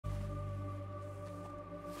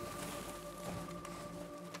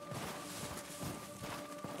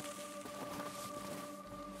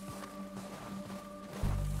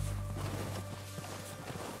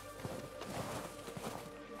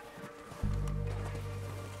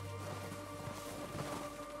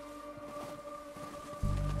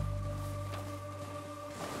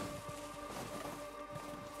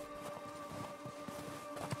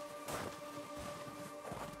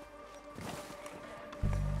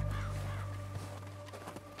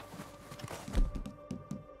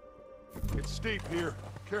steep here.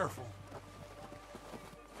 Careful.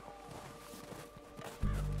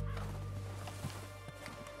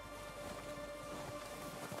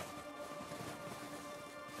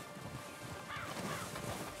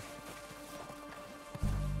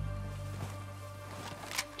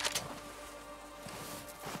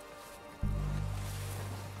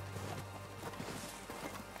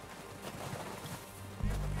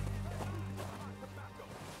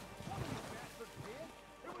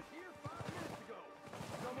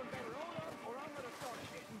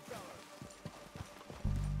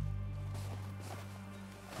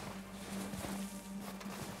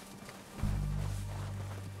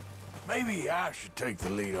 Maybe I should take the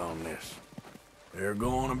lead on this. They're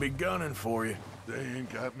going to be gunning for you. They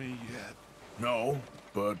ain't got me yet. No,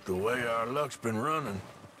 but the way our luck's been running...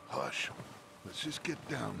 Hush. Let's just get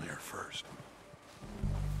down there first.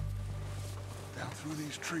 Down through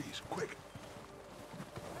these trees, quick.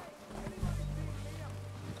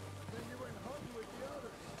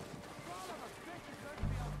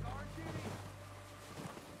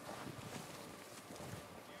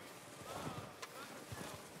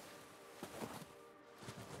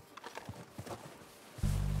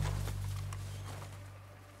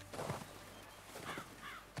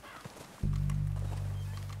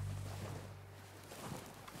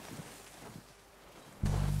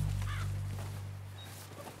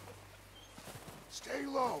 Stay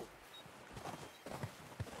low.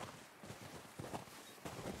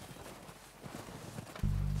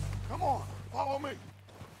 Come on, follow me.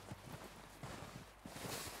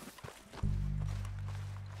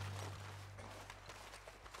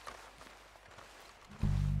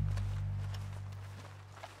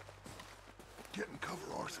 Get in cover,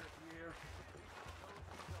 Arthur.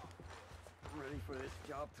 Ready for this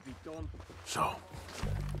job to be done. So,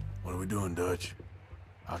 what are we doing, Dutch?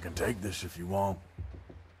 I can take this if you want.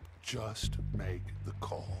 Just make the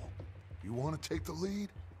call. You want to take the lead?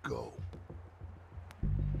 Go.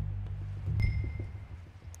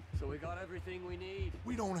 So we got everything we need.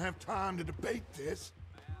 We don't have time to debate this.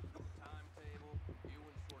 Timetable, you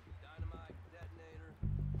and sort of dynamite, detonator.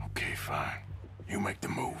 Okay, fine. You make the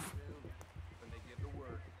move. When they give the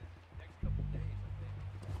word. Next couple days,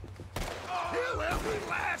 I think. Kill every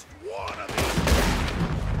last one of these!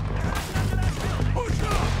 Push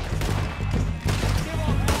up!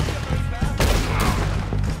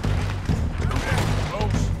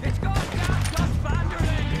 It's gone down, just find your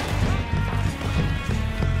leg.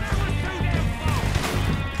 That was too damn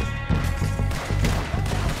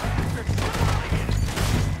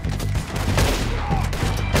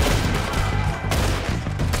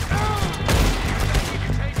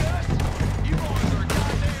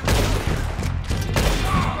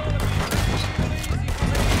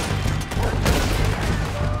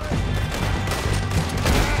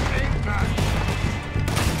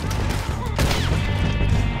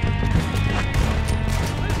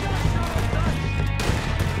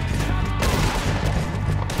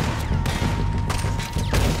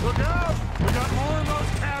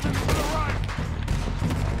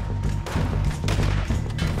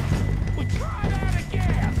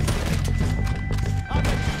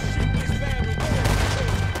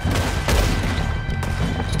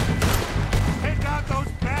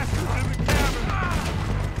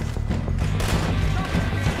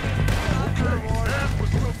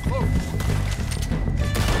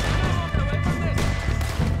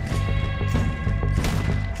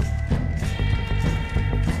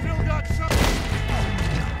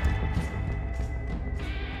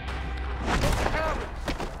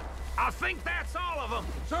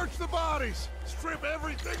Search the bodies! Strip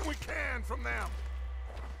everything we can from them!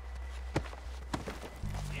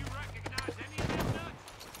 You recognize any of them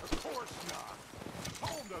nuts? Of course not.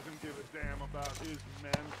 Holmes doesn't give a damn about his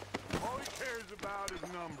men. All he cares about is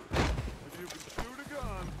numbers. If you can shoot a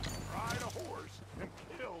gun, ride a horse, and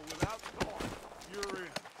kill without thought, you're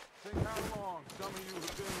in. Think how long some of you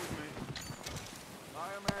have been with me.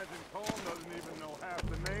 I imagine Holmes doesn't even know half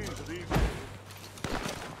the names of these days.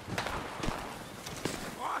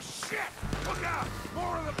 Oh, shit! Look out!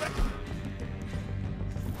 More of the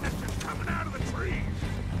That's just coming out of the trees!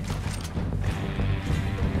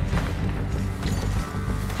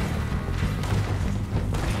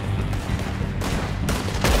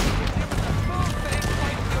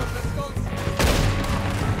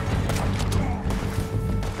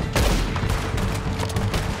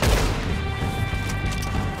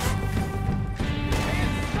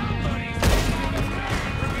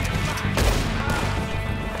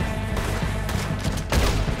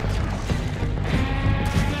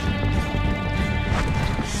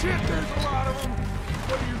 Shit, there's a lot of them!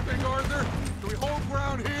 What do you think, Arthur? Do we hold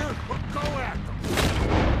ground here or go at it?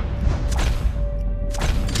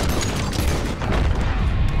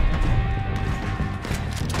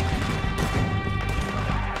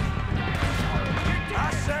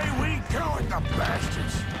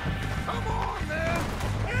 bastards. Come on, then!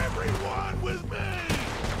 Everyone with me!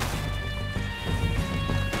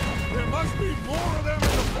 There must be more of them in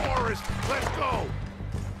the forest. Let's go!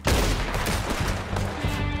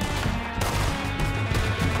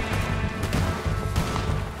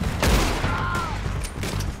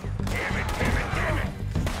 Damn it, damn it, damn it!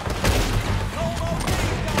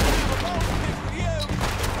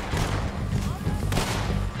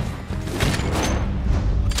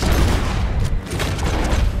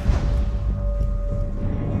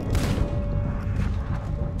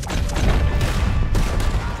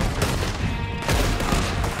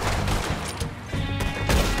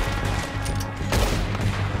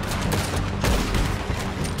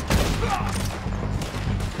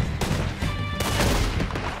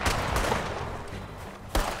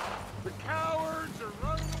 The cowards are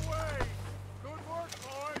running away. Good work,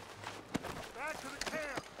 boys. Back to the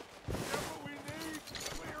camp. Get what we need to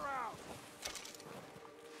clear out.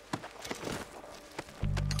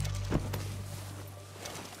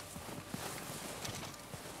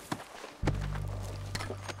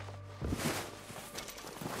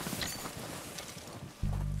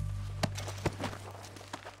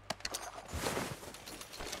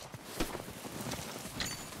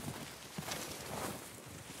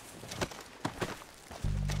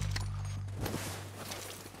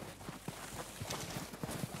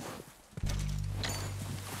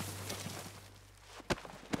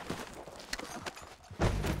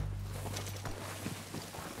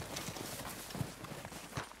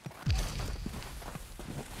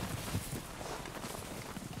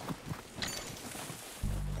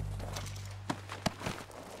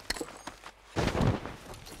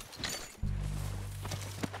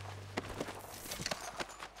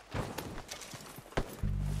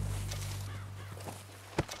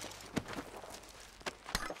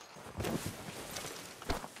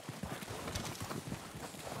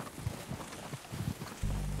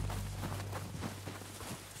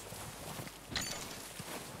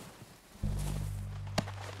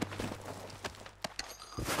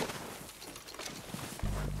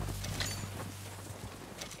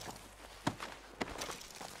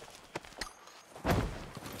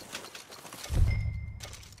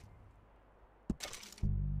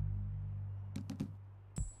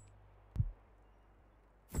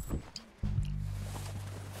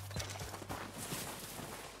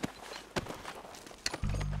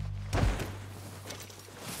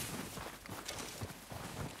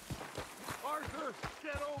 Arthur,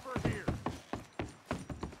 get over here.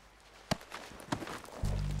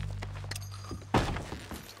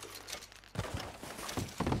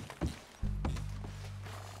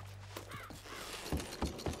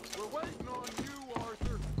 We're waiting on you,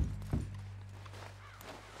 Arthur.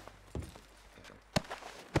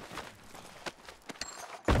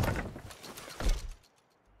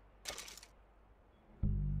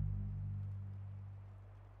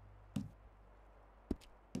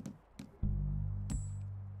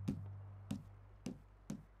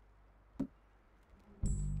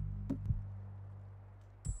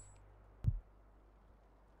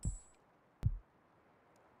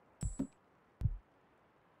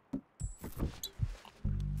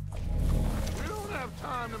 We don't have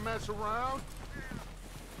time to mess around.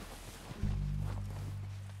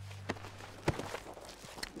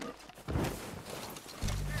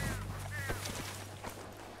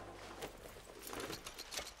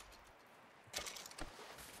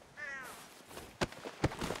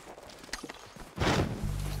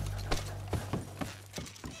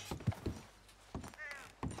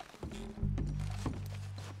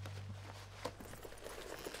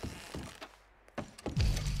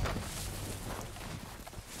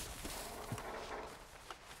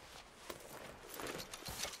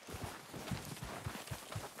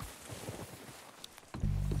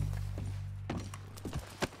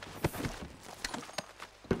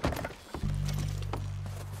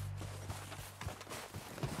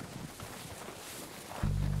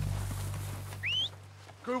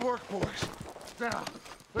 Good work, boys. Now,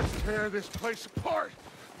 let's tear this place apart.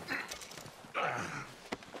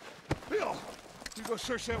 Bill, you go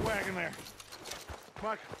search that wagon there.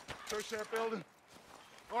 Mike, search that building.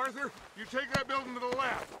 Arthur, you take that building to the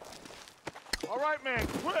left. All right, man,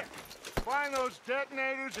 quick. Find those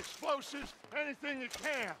detonators, explosives, anything you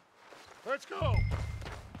can. Let's go.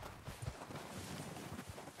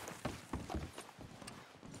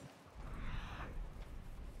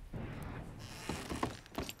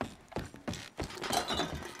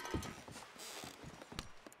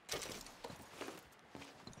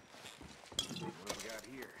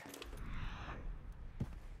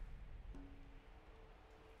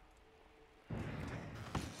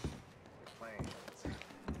 Plane.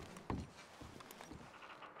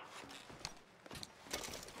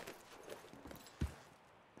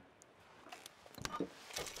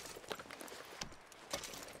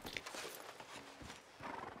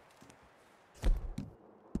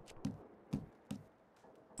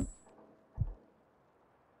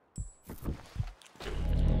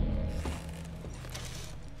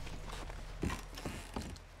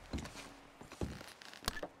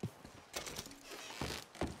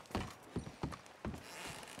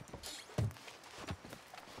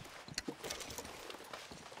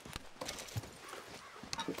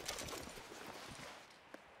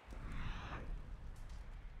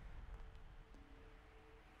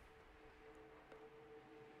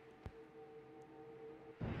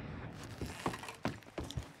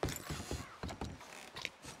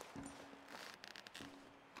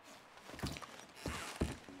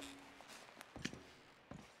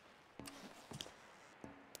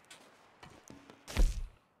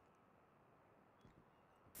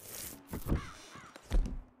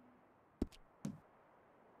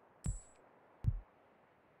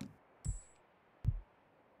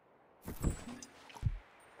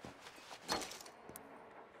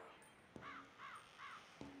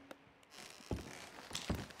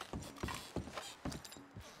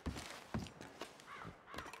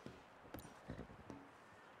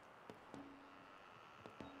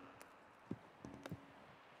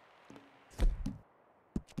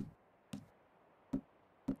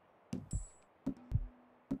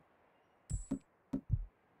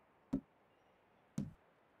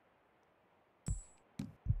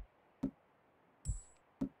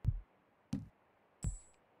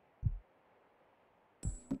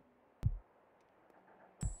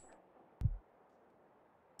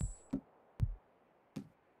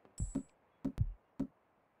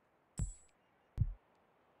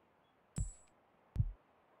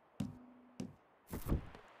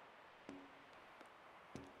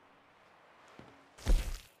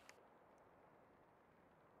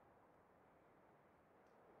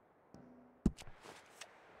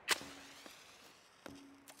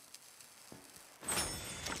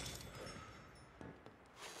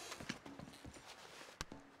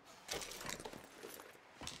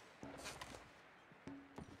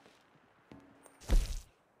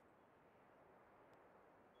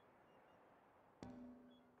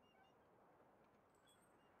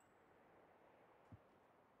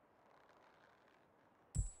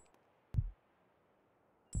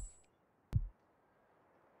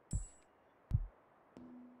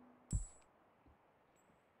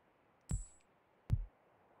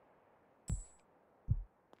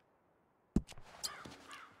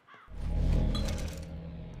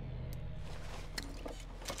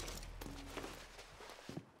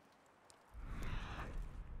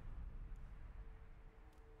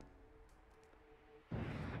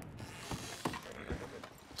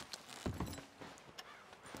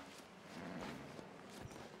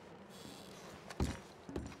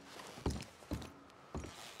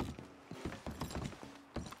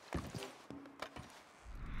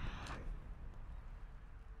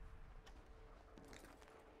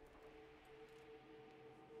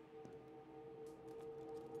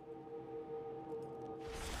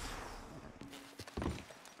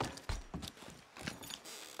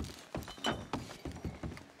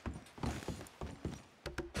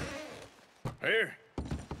 Here.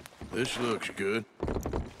 This looks good.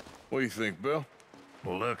 What do you think, Bill?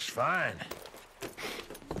 Looks fine.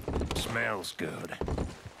 Smells good.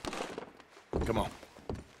 Come on.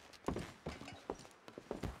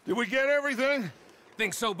 Did we get everything?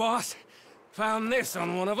 Think so, boss? Found this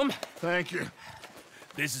on one of them. Thank you.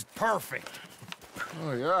 This is perfect.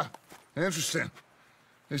 Oh, yeah? Interesting.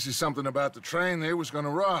 This is something about the train they was gonna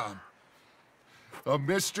rob. A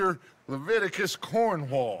Mr. Leviticus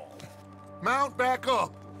Cornwall. Mount back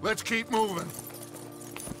up. Let's keep moving.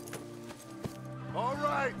 All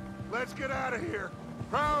right, let's get out of here.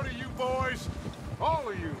 Proud of you boys. All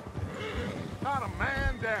of you. Not a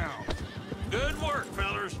man down. Good work,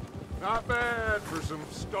 fellers. Not bad for some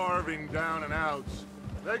starving down and outs.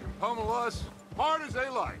 They can pummel us hard as they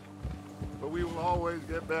like. But we will always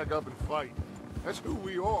get back up and fight. That's who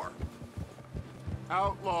we are.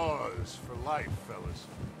 Outlaws for life, fellas.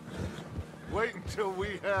 Wait until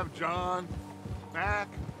we have John, Mac,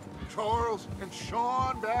 Charles, and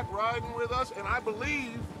Sean back riding with us, and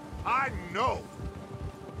I know,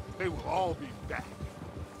 they will all be back.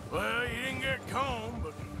 Well, you didn't get Combe,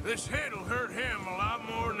 but this hit'll hurt him a lot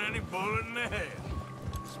more than any bullet in the head.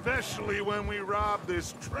 Especially when we rob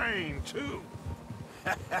this train, too.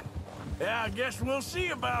 Yeah, I guess we'll see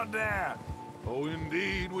about that. Oh,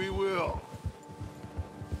 indeed we will.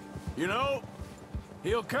 You know,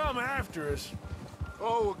 he'll come after us.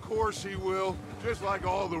 Oh, of course he will, just like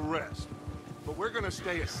all the rest. But we're gonna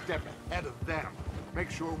stay a step ahead of them. Make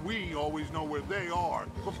sure we always know where they are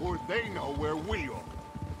before they know where we are.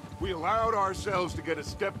 We allowed ourselves to get a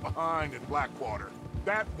step behind in Blackwater.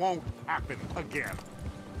 That won't happen again.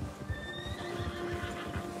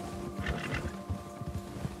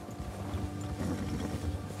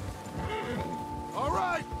 All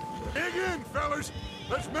right, dig in, fellas.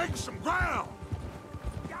 Let's make some ground.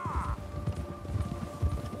 Yeah.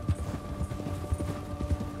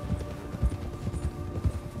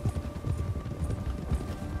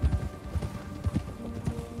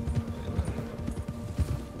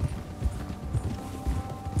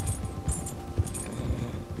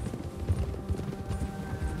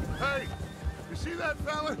 Hey, you see that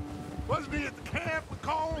fella? Wasn't he at the camp with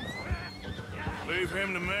Combe? Leave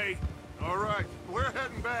him to me. All right, we're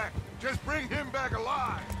heading back. Just bring him back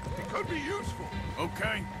alive. He could be useful.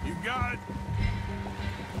 Okay, you got it.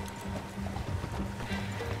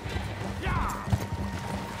 Yeah!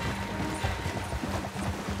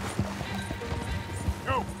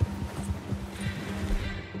 Go!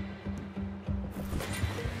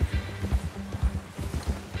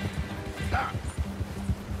 Ah.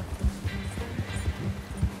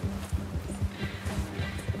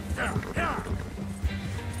 Yeah, yeah.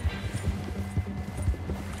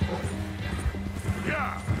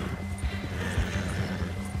 Yeah!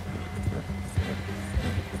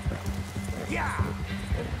 Yeah!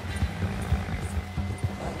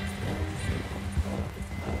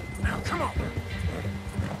 Now, come on!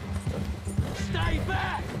 Stay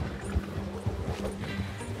back!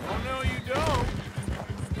 Oh, no, you don't.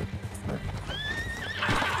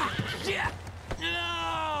 Shit!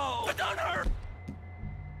 No! But don't hurt!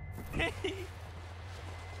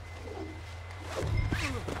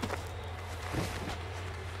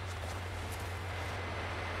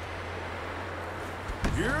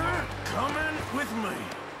 You're coming with me.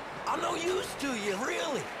 I'm no use to you,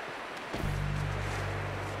 really.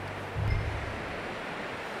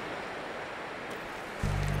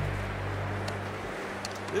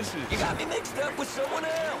 This is... You got me mixed up with someone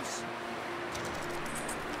else.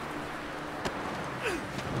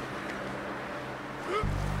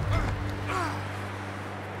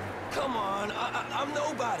 Come on, I'm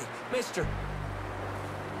nobody, mister.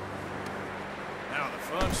 Now the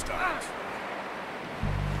fun starts.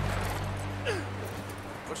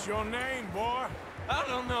 What's your name, boy? I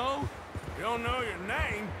don't know. You don't know your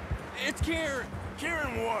name? It's Kieran.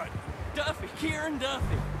 Kieran what? Duffy, Kieran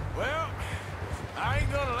Duffy. Well, I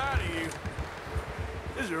ain't gonna lie to you.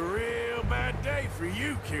 This is a real bad day for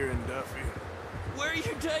you, Kieran Duffy. Where are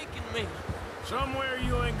you taking me? Somewhere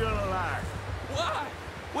you ain't gonna like. Why?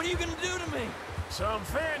 What are you gonna do to me?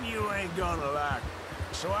 Something you ain't gonna like.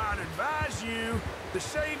 So I'd advise you to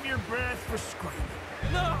save your breath for screaming.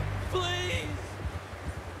 No, please.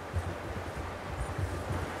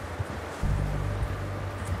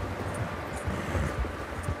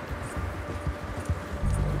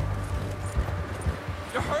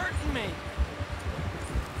 You're hurting me.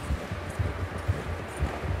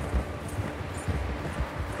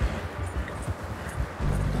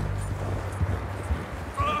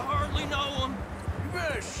 I hardly know him. You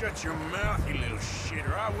better shut your mouth, you little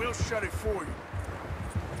shitter. I will shut it for you.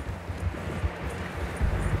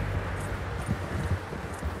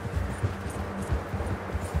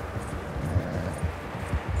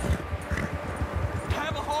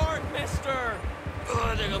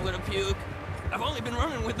 I'm gonna puke. I've only been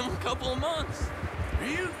running with them a couple of months. Are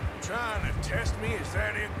you trying to test me? Is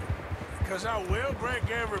that it? Because I will break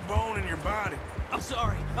every bone in your body. I'm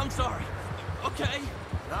sorry. Okay?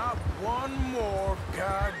 Not one more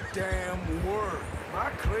goddamn word. Am I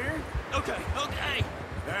clear? Okay.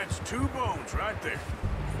 That's 2 bones right there.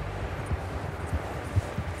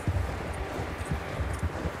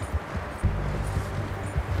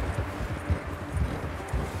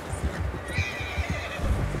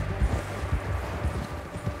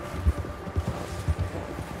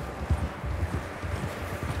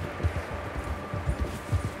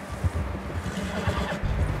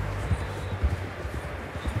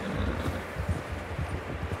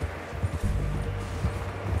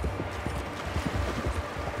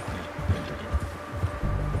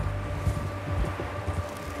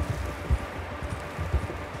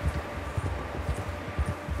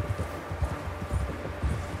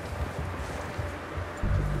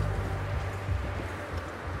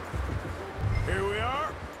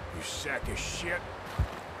 Sack of shit.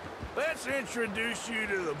 Let's introduce you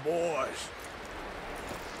to the boys.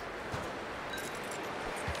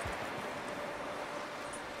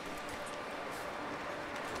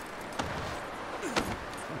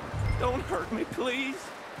 Don't hurt me, please.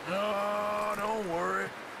 No, don't worry.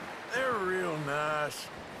 They're real nice.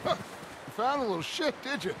 Huh. You found a little shit,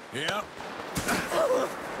 did you? Yep.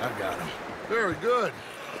 I got him. Very good.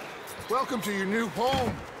 Welcome to your new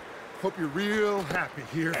home. Hope you're real happy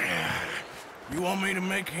here. You want me to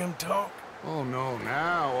make him talk? Oh, no,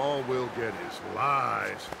 now all we'll get is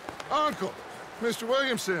lies. Uncle, Mr.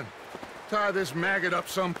 Williamson, tie this maggot up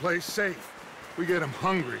someplace safe. We get him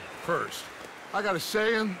hungry first. I got a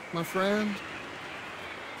saying, my friend.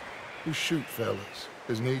 You shoot fellas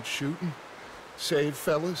as need shooting, save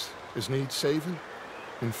fellas as need saving,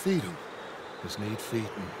 and feed 'em as need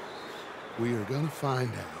feeding. We are gonna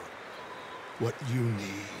find out what you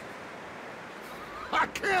need. I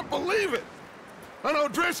can't believe it! An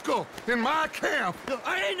O'Driscoll in my camp!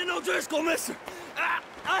 I ain't an O'Driscoll, mister!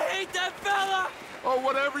 I hate that fella! Oh,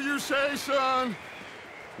 whatever you say, son.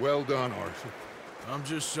 Well done, Arthur. I'm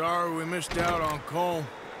just sorry we missed out on Cole.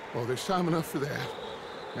 Oh, there's time enough for that.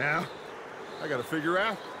 Now, I gotta figure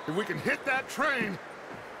out if we can hit that train.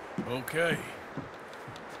 Okay.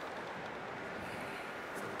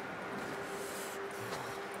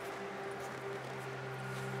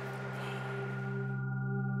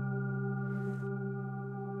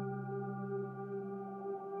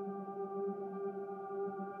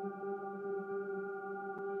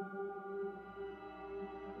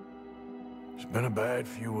 It's been a bad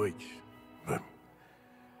few weeks, but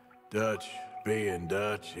Dutch being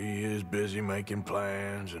Dutch, he is busy making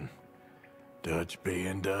plans, and Dutch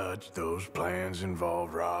being Dutch, those plans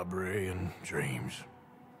involve robbery and dreams.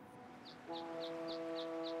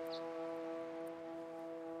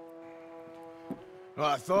 Well,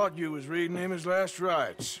 I thought you was reading him his last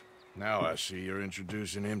rites. Now I see you're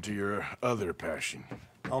introducing him to your other passion.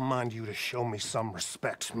 I'll mind you to show me some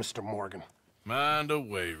respect, Mr. Morgan. Mind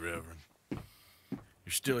away, Reverend.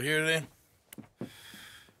 You still here, then?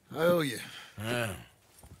 I owe you. Yeah.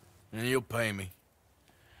 And you'll pay me.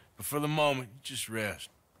 But for the moment, just rest.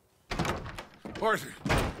 Arthur,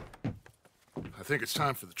 I think it's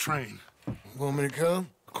time for the train. Want me to come?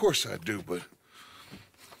 Of course I do, but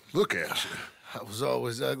look at you. I was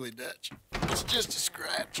always ugly, Dutch. It's just a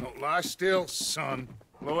scratch. Don't lie still, son.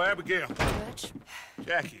 Hello, Abigail. Dutch,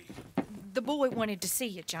 Jackie. the boy wanted to see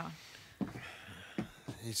you, John.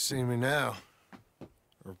 He's seen me now.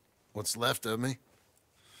 Or what's left of me.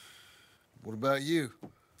 What about you?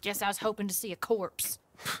 Guess I was hoping to see a corpse.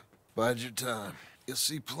 Bide your time. You'll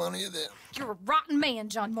see plenty of them. You're a rotten man,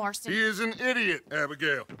 John Marston. He is an idiot,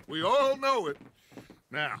 Abigail. We all know it.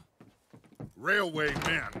 Now, railway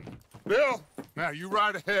men. Bill, now you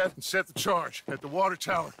ride ahead and set the charge at the water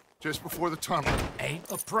tower just before the tunnel. Ain't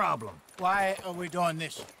a problem. Why are we doing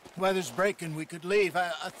this? Weather's breaking. We could leave. I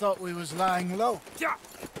thought we was lying low. Yeah,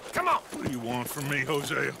 come on. What do you want from me,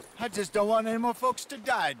 Hosea? I just don't want any more folks to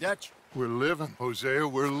die, Dutch. We're living, Hosea.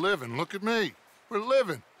 We're living. Look at me. We're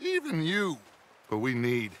living. Even you. But we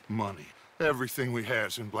need money. Everything we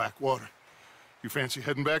has in Blackwater. You fancy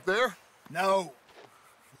heading back there? No.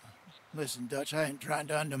 Listen, Dutch, I ain't trying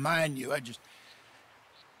to undermine you. I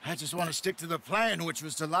just want to stick to the plan, which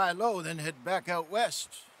was to lie low, then head back out west.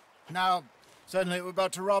 Now, suddenly we're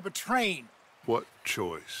about to rob a train. What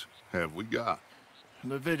choice have we got?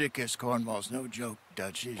 Leviticus Cornwall's no joke,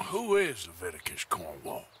 Dutch. Who is Leviticus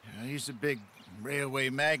Cornwall? He's a big railway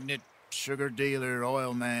magnate, sugar dealer,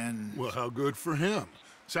 oil man. Well, how good for him.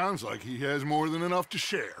 Sounds like he has more than enough to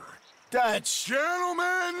share. Dutch!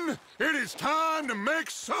 Gentlemen, it is time to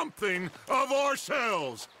make something of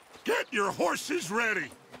ourselves. Get your horses ready.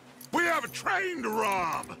 We have a train to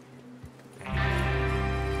rob.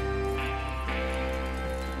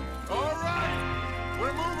 All right,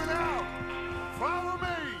 we're moving out. Follow me.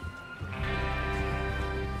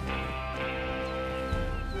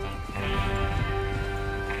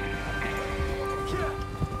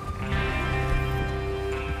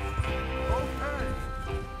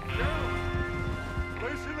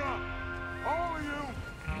 Listen up, all of you.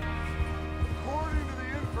 According to the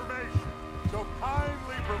information so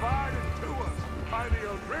kindly provided to us by the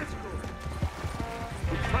O'Driscolls,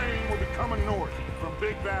 the train will be coming north from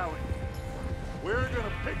Big Valley. We're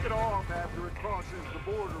gonna pick it off after it crosses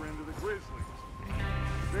the border into the Grizzlies.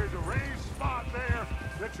 There's a raised spot there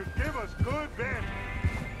that should give us good vantage.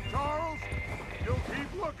 Charles, you'll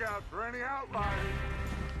keep lookout for any outliers.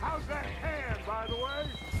 How's that hand, by the way?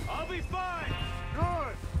 I'll be fine.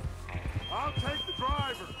 Good. I'll take the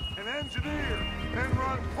driver and engineer, then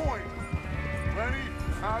run point. Lenny,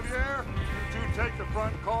 Javier, you two take the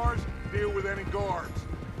front cars, deal with any guards.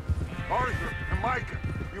 Arthur and Micah,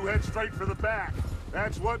 you head straight for the back.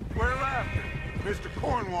 That's what we're after. Mr.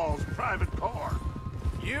 Cornwall's private car.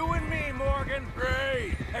 You and me, Morgan.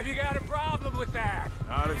 Great. Have you got a problem with that?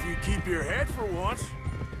 Not if you keep your head for once.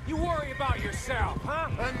 You worry about yourself, huh?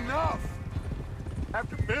 Enough!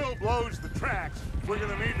 After Bill blows the tracks, we're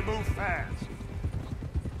gonna need to move fast.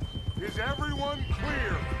 Is everyone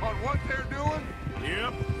clear on what they're doing?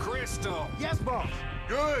 Yep. Crystal. Yes, boss.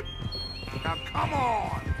 Good. Now come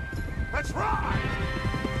on! Let's ride!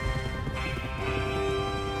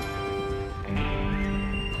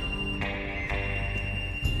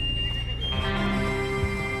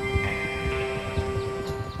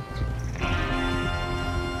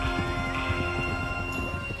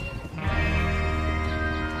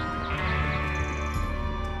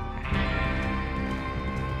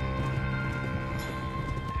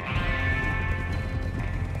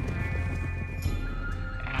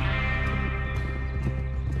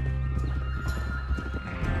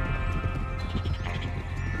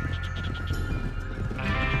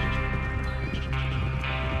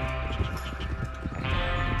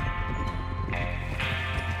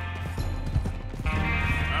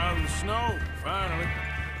 Snow, finally.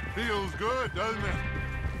 Feels good, doesn't it?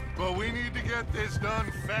 But we need to get this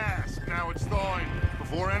done fast, now it's thawing,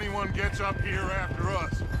 before anyone gets up here after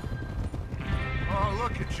us. Oh,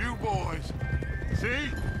 look at you boys. See?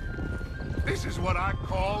 This is what I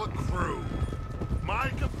call a crew.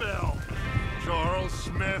 Micah Bell, Charles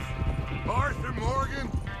Smith, Arthur Morgan,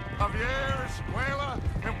 Javier Escuela,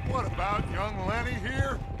 and what about young Lenny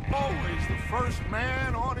here? Always the first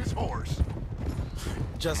man on his horse.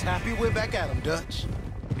 Just happy we're back at him, Dutch.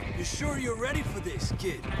 You sure you're ready for this,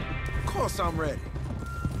 kid? Of course I'm ready.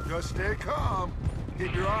 Just stay calm.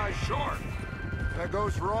 Keep your eyes sharp. That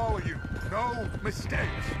goes for all of you. No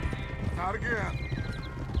mistakes. Not again.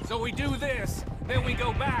 So we do this, then we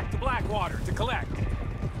go back to Blackwater to collect.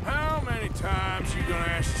 How many times you gonna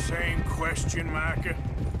ask the same question, Micah?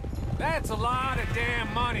 That's a lot of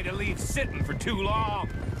damn money to leave sitting for too long.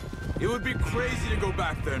 It would be crazy to go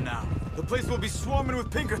back there now. The place will be swarming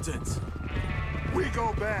with Pinkertons. We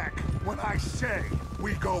go back when I say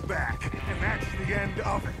we go back, and that's the end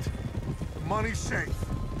of it. The money's safe.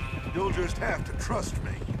 You'll just have to trust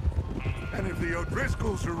me. And if the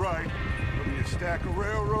O'Driscolls are right, there'll be a stack of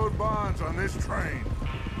railroad bonds on this train.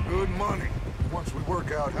 Good money, once we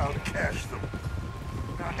work out how to cash them.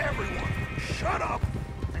 Now everyone, shut up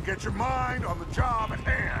and get your mind on the job at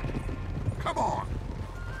hand. Come on.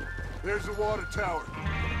 There's the water tower.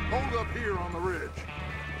 Hold up here on the ridge.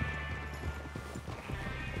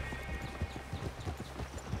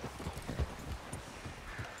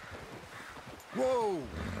 Whoa!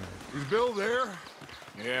 Is Bill there?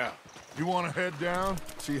 Yeah. You want to head down,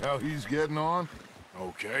 see how he's getting on?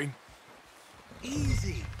 Okay.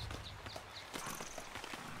 Easy.